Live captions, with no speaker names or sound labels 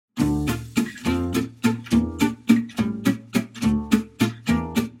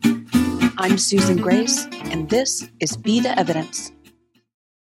I'm Susan Grace, and this is Be the Evidence.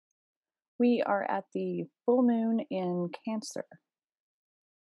 We are at the full moon in Cancer,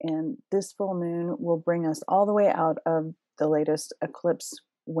 and this full moon will bring us all the way out of the latest eclipse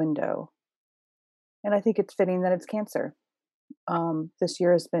window. And I think it's fitting that it's Cancer. This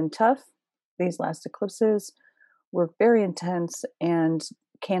year has been tough. These last eclipses were very intense, and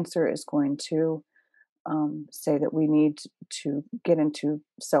Cancer is going to say that we need to get into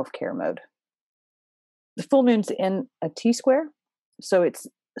self-care mode. The full moon's in a T-square, so it's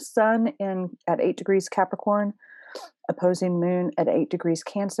Sun at 8 degrees Capricorn, opposing Moon at 8 degrees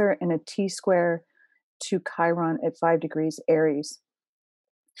Cancer, and a T-square to Chiron at 5 degrees Aries.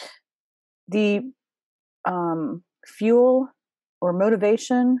 The fuel or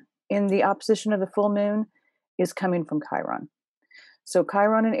motivation in the opposition of the full moon is coming from Chiron. So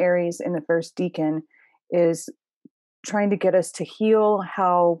Chiron and Aries in the first decan is trying to get us to heal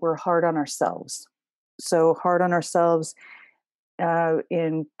how we're hard on ourselves. So hard on ourselves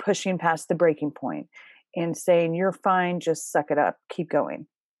in pushing past the breaking point, in saying, you're fine, just suck it up, keep going.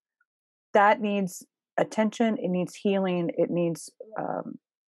 That needs attention, it needs healing, it needs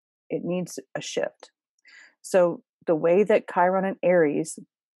a shift. So the way that Chiron and Aries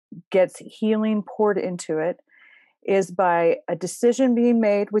gets healing poured into it is by a decision being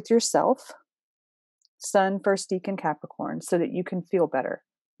made with yourself, Sun first decan Capricorn, so that you can feel better,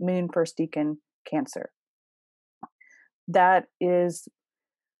 Moon first decan Cancer. That is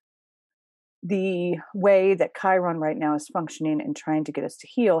the way that Chiron right now is functioning and trying to get us to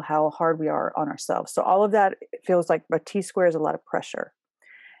heal how hard we are on ourselves. So all of that feels like a T-square is a lot of pressure.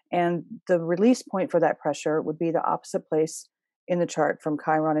 And the release point for that pressure would be the opposite place in the chart from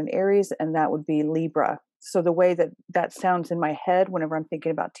Chiron and Aries, and that would be Libra. So the way that sounds in my head whenever I'm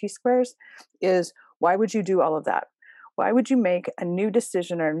thinking about T-squares is, why would you do all of that? Why would you make a new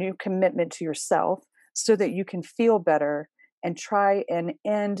decision or a new commitment to yourself so that you can feel better and try and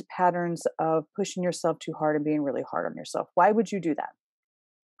end patterns of pushing yourself too hard and being really hard on yourself? Why would you do that?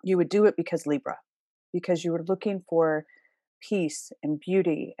 You would do it because Libra, because you were looking for peace and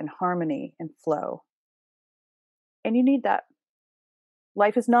beauty and harmony and flow. And you need that.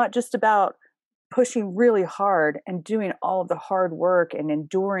 Life is not just about pushing really hard and doing all of the hard work and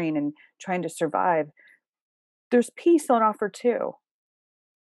enduring and trying to survive. There's peace on offer too.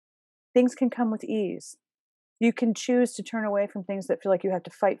 Things can come with ease. You can choose to turn away from things that feel like you have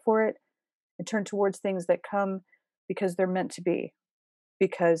to fight for it and turn towards things that come because they're meant to be,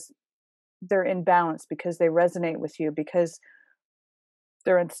 because they're in balance, because they resonate with you, because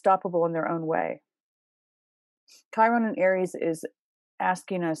they're unstoppable in their own way. Chiron and Aries is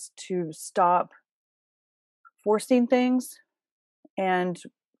asking us to stop forcing things and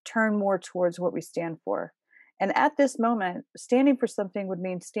turn more towards what we stand for. And at this moment, standing for something would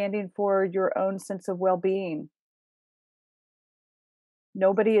mean standing for your own sense of well-being.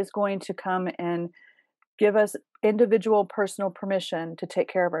 Nobody is going to come and give us individual personal permission to take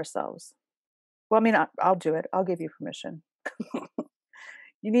care of ourselves. Well, I mean, I'll do it. I'll give you permission.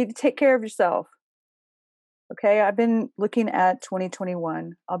 You need to take care of yourself. Okay, I've been looking at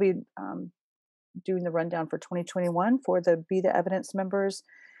 2021. I'll be doing the rundown for 2021 for the Be the Evidence members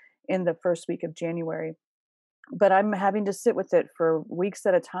in the first week of January. But I'm having to sit with it for weeks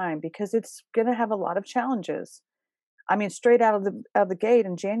at a time because it's going to have a lot of challenges. I mean, straight out of the gate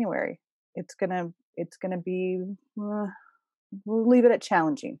in January, it's gonna be we'll leave it at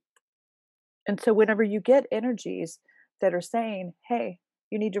challenging. And so whenever you get energies that are saying, "Hey,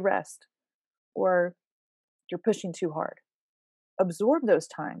 you need to rest," or "You're pushing too hard," absorb those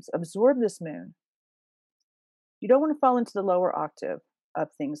times. Absorb this moon. You don't want to fall into the lower octave of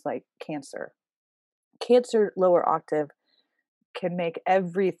things like Cancer. Cancer lower octave can make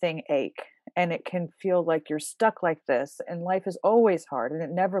everything ache, and it can feel like you're stuck like this, and life is always hard and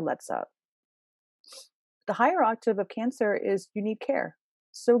it never lets up. The higher octave of Cancer is you need care.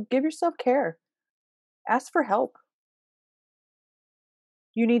 So give yourself care. Ask for help.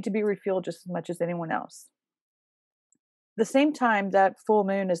 You need to be refueled just as much as anyone else. The same time that full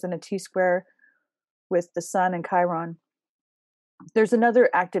moon is in a T-square with the Sun and Chiron, there's another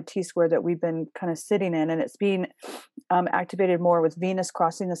active T-square that we've been kind of sitting in, and it's being activated more with Venus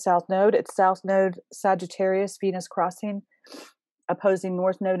crossing the South Node. It's South Node Sagittarius, Venus crossing, opposing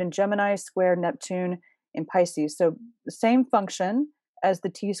North Node in Gemini, square Neptune in Pisces. So the same function as the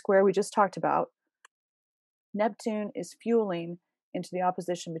T-square we just talked about. Neptune is fueling into the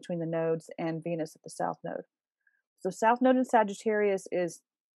opposition between the nodes and Venus at the South Node. So South Node in Sagittarius is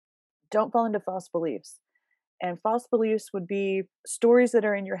don't fall into false beliefs. And false beliefs would be stories that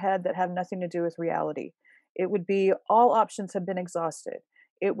are in your head that have nothing to do with reality. It would be all options have been exhausted.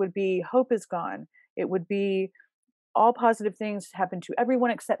 It would be hope is gone. It would be all positive things happen to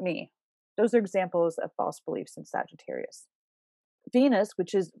everyone except me. Those are examples of false beliefs in Sagittarius. Venus,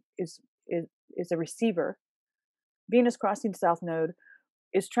 which is a receiver, Venus crossing South Node,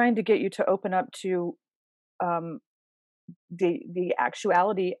 is trying to get you to open up to the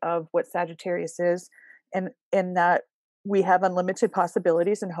actuality of what Sagittarius is, and that we have unlimited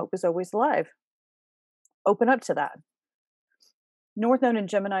possibilities and hope is always alive. Open up to that. North Node in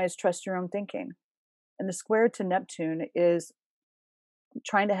Gemini is trust your own thinking. And the square to Neptune is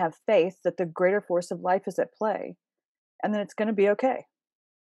trying to have faith that the greater force of life is at play, and then it's going to be okay.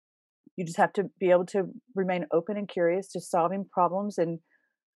 You just have to be able to remain open and curious to solving problems and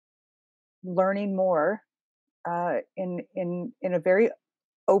learning more in a very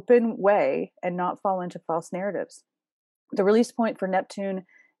open way and not fall into false narratives. The release point for Neptune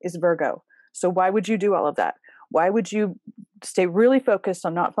is Virgo. So why would you do all of that? Why would you stay really focused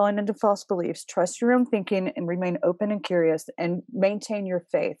on not falling into false beliefs, trust your own thinking, and remain open and curious, and maintain your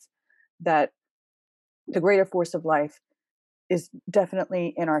faith that the greater force of life is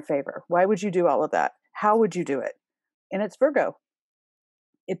definitely in our favor? Why would you do all of that? How would you do it? And it's Virgo.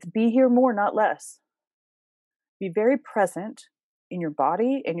 It's be here more, not less. Be very present in your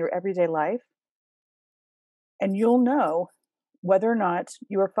body, in your everyday life, and you'll know whether or not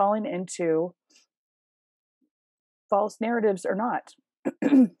you are falling into false narratives or not.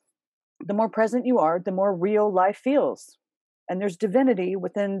 The more present you are, the more real life feels. And there's divinity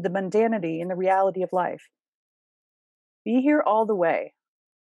within the mundanity and the reality of life. Be here all the way.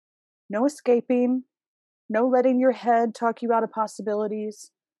 No escaping. No letting your head talk you out of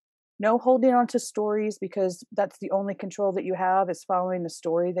possibilities. No holding on to stories, because that's the only control that you have, is following the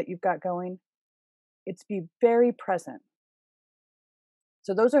story that you've got going. It's be very present.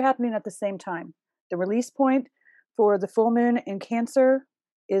 So those are happening at the same time. The release point for the full moon in Cancer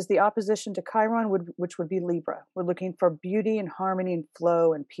is the opposition to Chiron, which would be Libra. We're looking for beauty and harmony and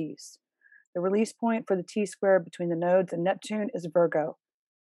flow and peace. The release point for the T-square between the nodes and Neptune is Virgo.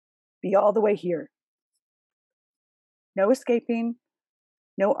 Be all the way here. No escaping,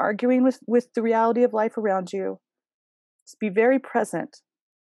 no arguing with the reality of life around you. Just be very present,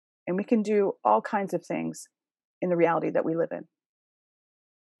 and we can do all kinds of things in the reality that we live in.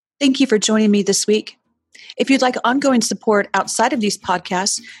 Thank you for joining me this week. If you'd like ongoing support outside of these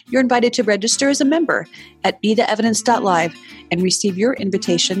podcasts, you're invited to register as a member at betheevidence.live and receive your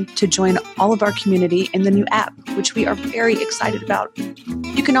invitation to join all of our community in the new app, which we are very excited about.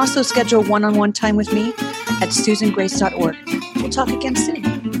 You can also schedule one-on-one time with me at susangrace.org. We'll talk again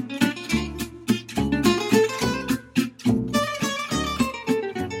soon.